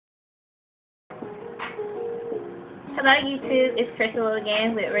Hello YouTube, it's Crystal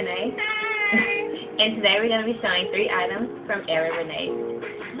again with Renee. And today we're going to be showing 3 items from ARA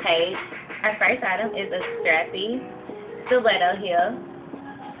RENEE's page. Our first item is a strappy stiletto heel,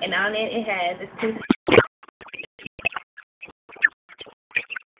 and on it has this 2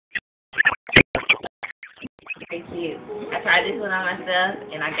 very cute. I tried this one on myself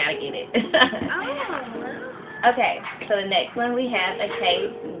and I gotta get it. Okay, so the next one we have a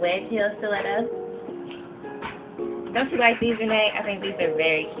cape wedge heel stiletto. Don't you like these, Renee? I think these are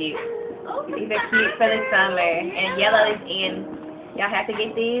very cute. These are cute for the summer, and yellow is in. Y'all have to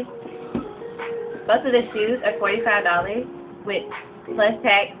get these. Both of the shoes are $45 with plus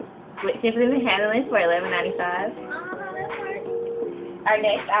tax with shipping and handling for $11.95. Our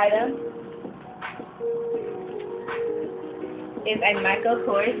next item is a Michael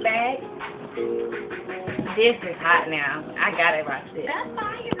Kors bag. This is hot now. I gotta watch this.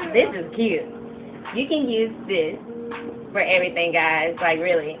 This is cute. You can use this for everything, guys. Like,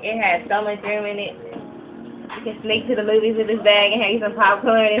 really. It has so much room in it. You can sneak to the movies with this bag and have you some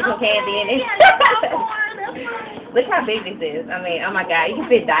popcorn and some candy in it. Look how big this is. I mean, oh my God. You can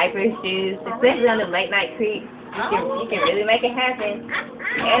fit diapers, shoes, especially on the late night creeps. You can really make it happen.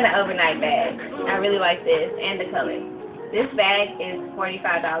 And an overnight bag. I really like this. And the color. This bag is $45.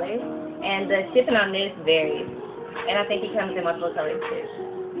 And the shipping on this varies. And I think it comes in multiple colors too.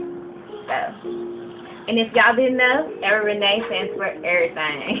 So. And if y'all didn't know, ARA RENEE stands for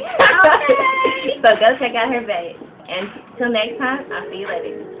everything. Okay. So go check out her page. And till next time, I'll see you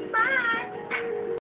later. Bye.